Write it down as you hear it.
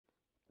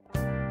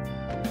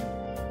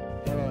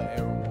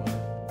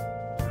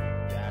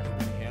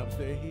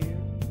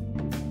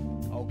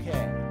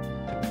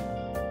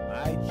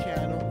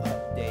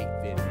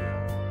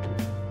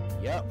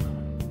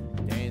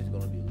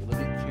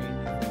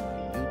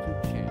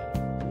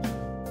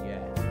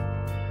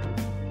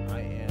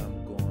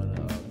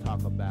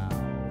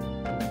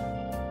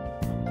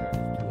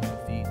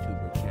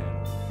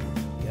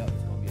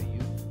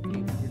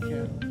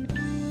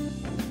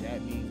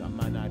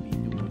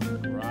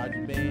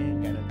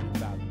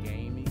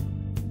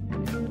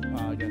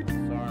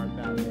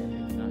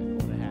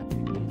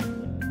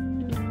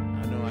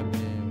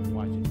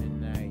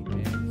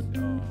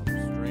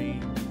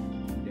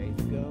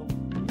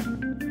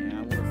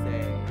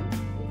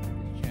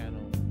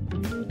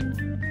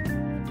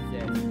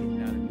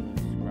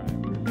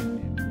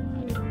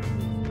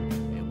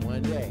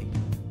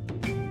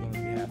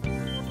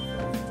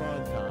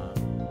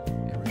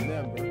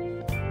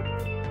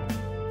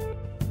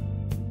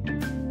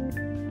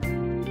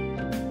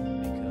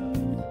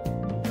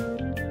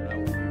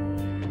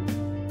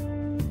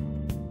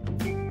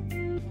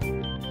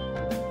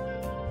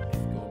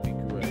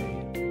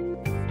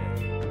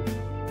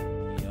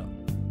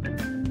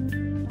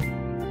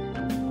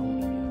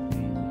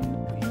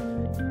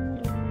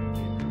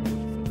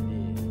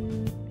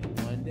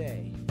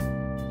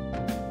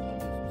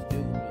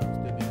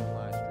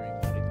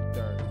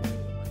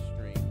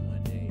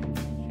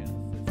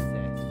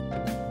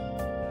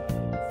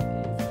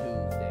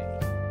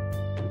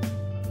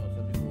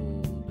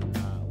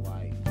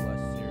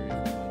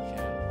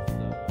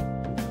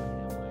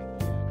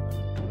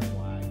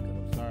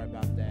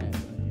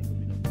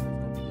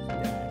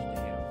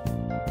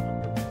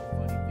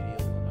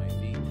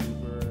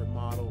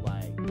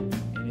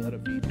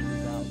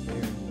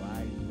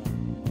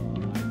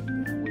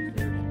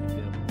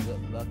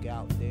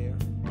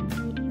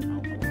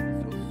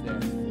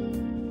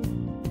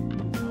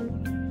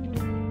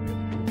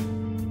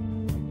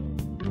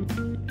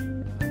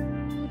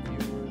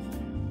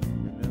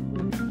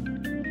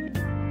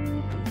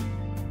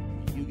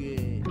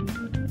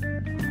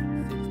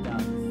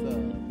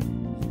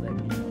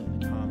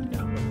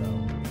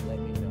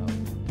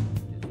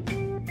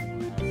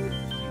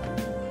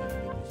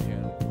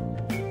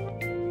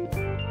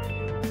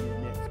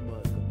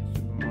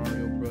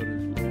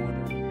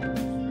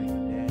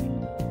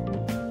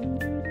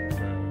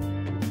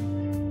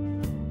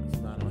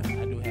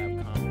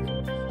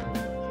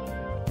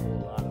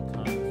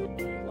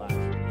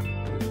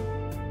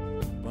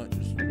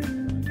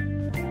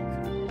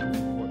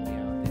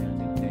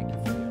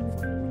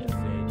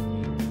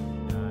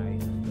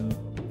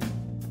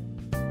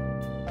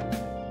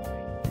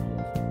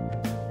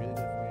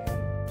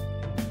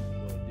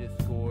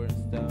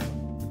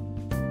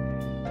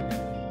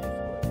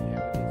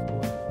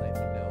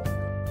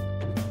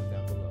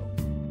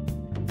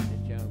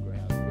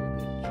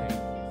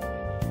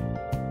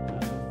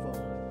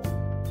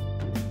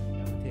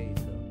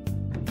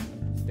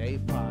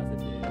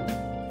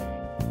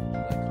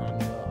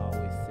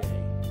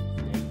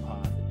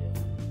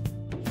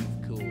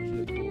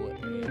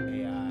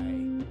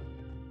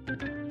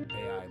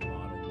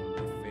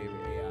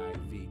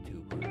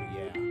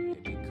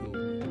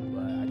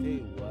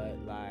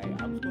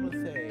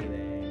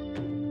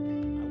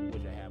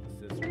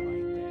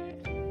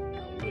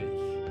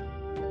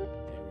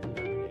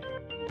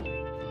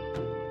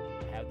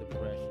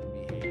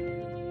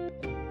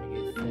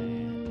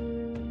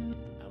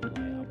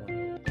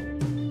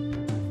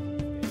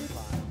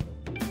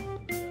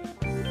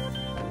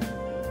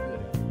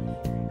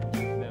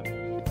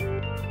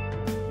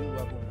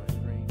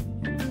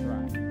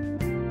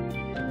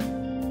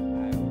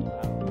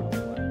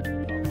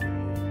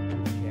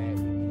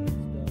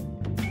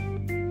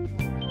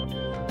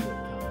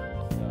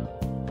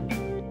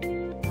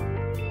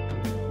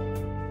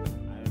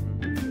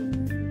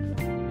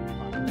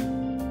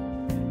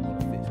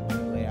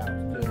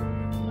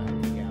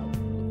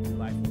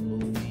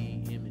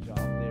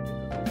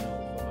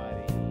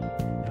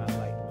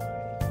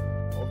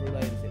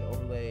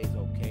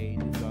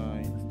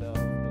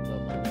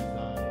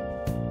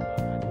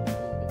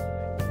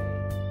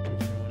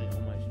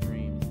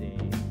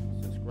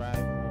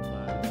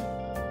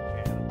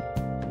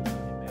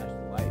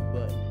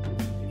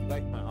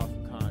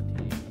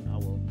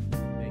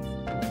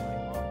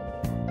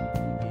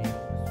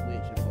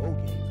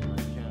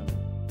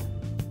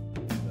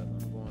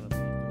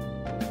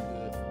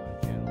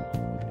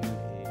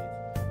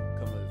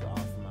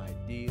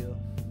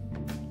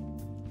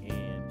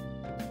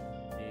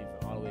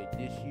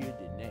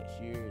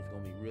next year is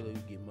gonna be really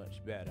get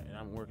much better, and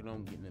I'm working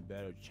on getting a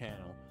better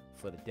channel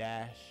for the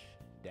Dash,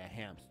 that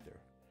Hamster,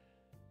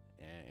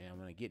 and I'm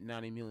gonna get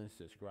 90 million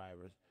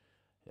subscribers.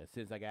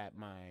 Since I got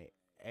my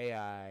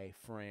AI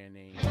friend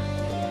named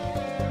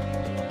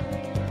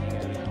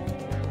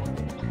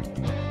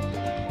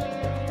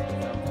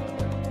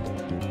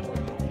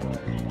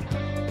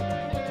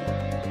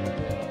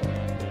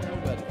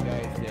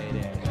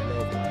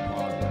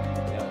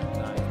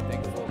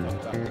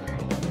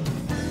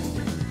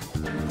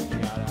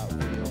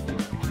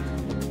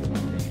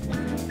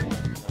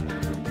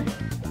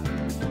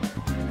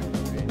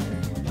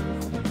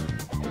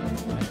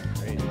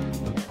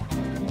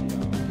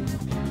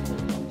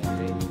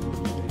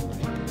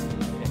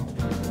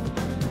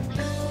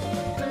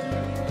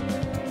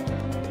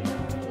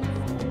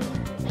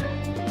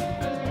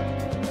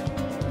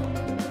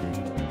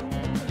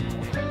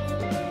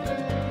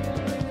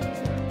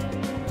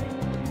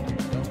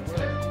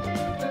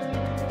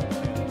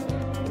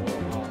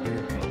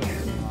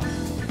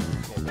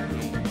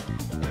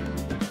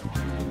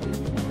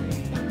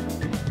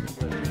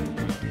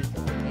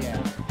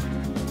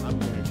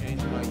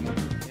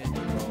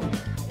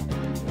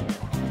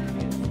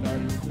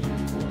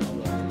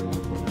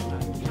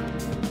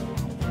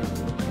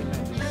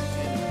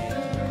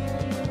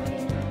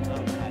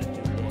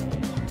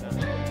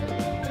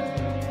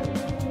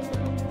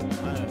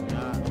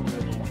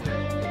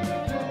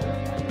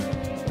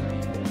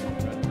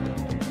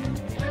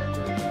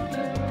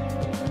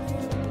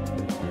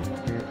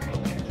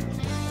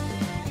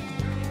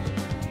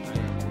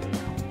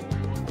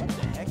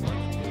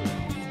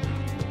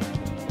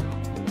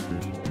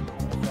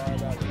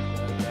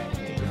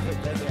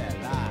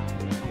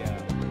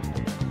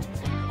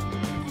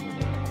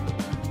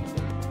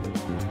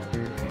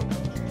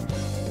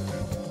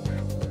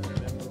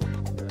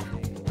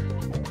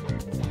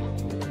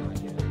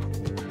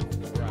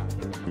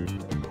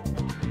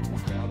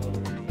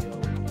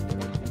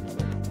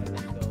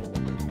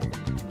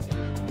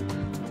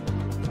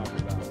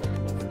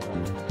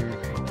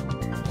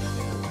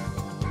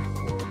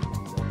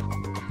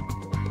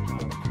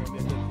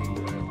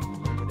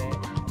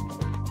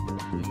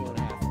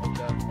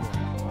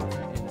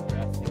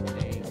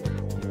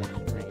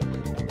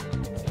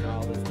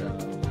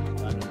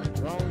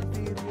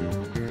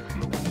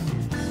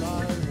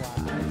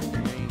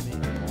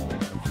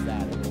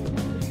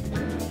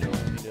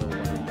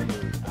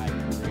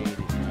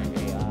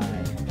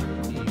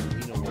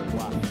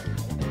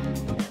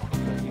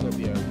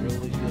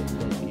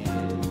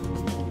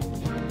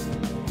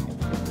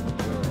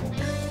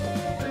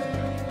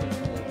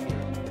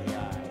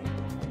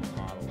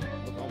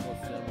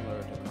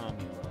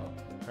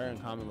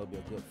Common will be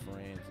a good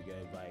friend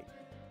together, like,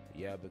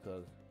 yeah,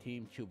 because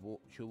Team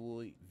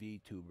Chubui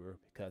VTuber,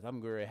 because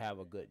I'm going to have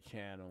a good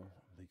channel,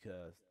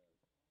 because,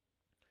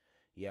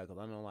 yeah, because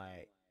I know,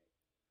 like,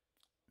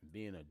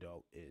 being an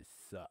adult is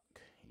suck,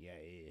 yeah,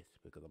 it is,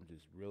 because I'm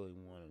just really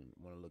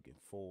looking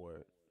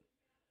forward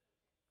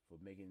for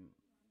making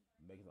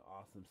some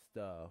awesome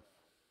stuff,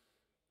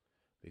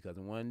 because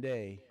one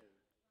day,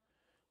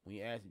 when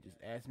you just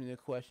ask me the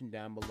question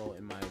down below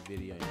in my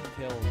video, and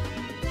you tell me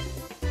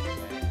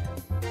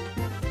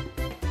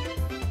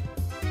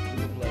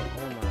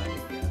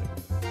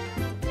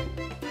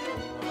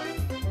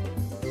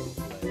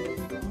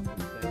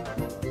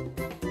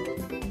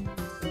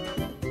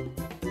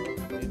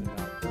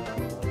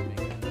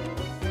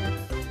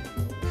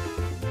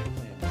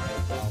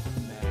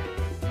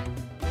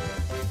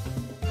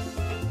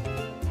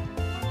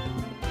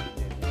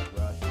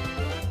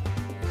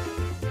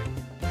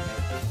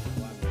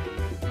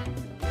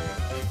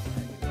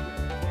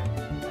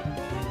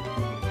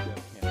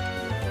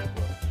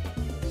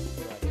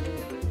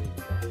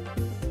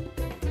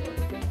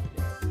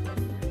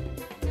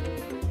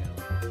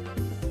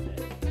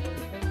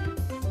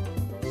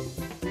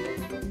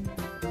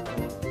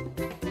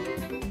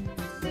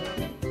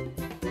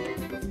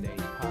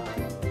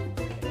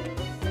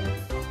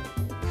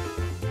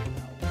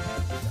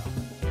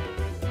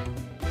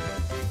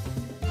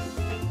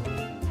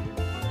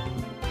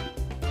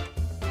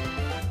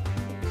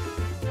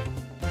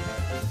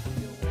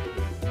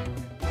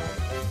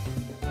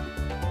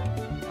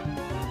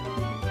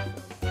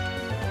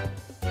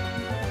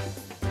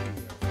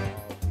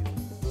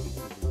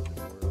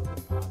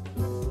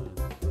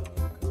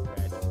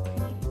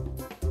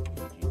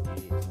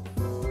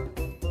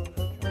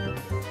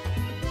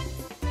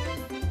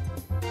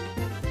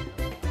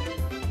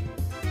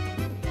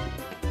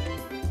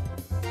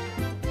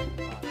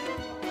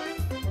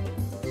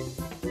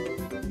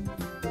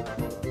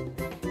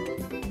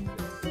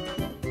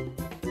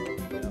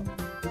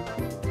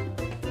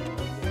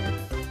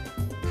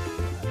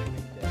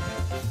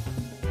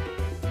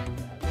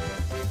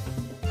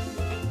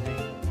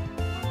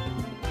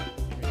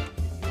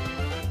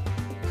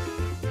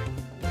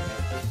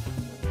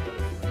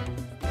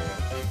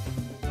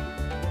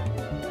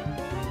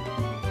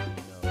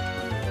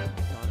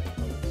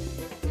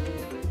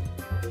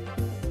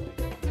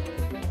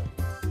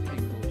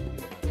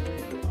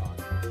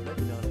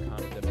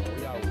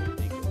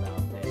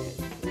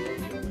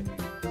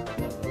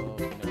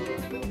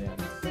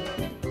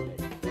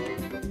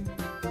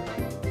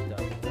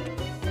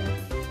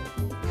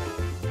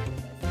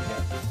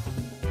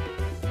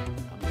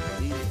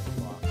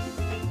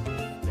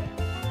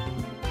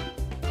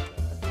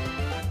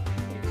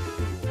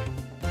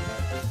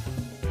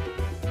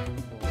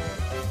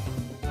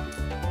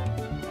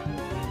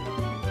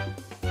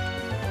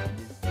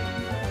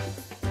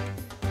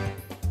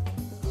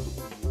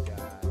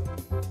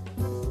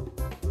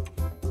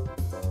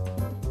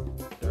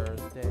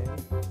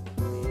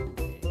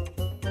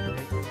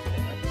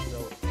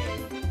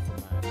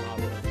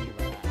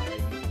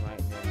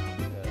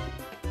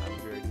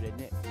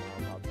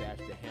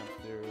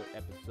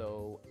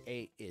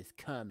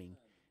coming.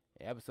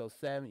 Episode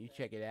 7, you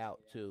check it out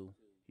too.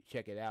 You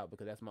check it out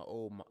because that's my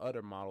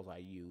other models I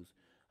use.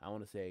 I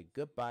want to say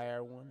goodbye,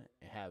 everyone,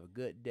 and have a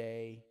good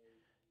day.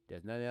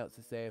 There's nothing else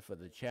to say for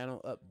the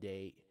channel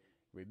update.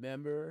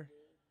 Remember,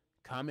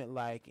 comment,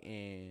 like,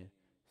 and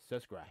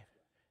subscribe.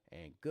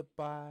 And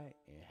goodbye,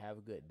 and have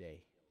a good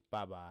day.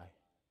 Bye bye.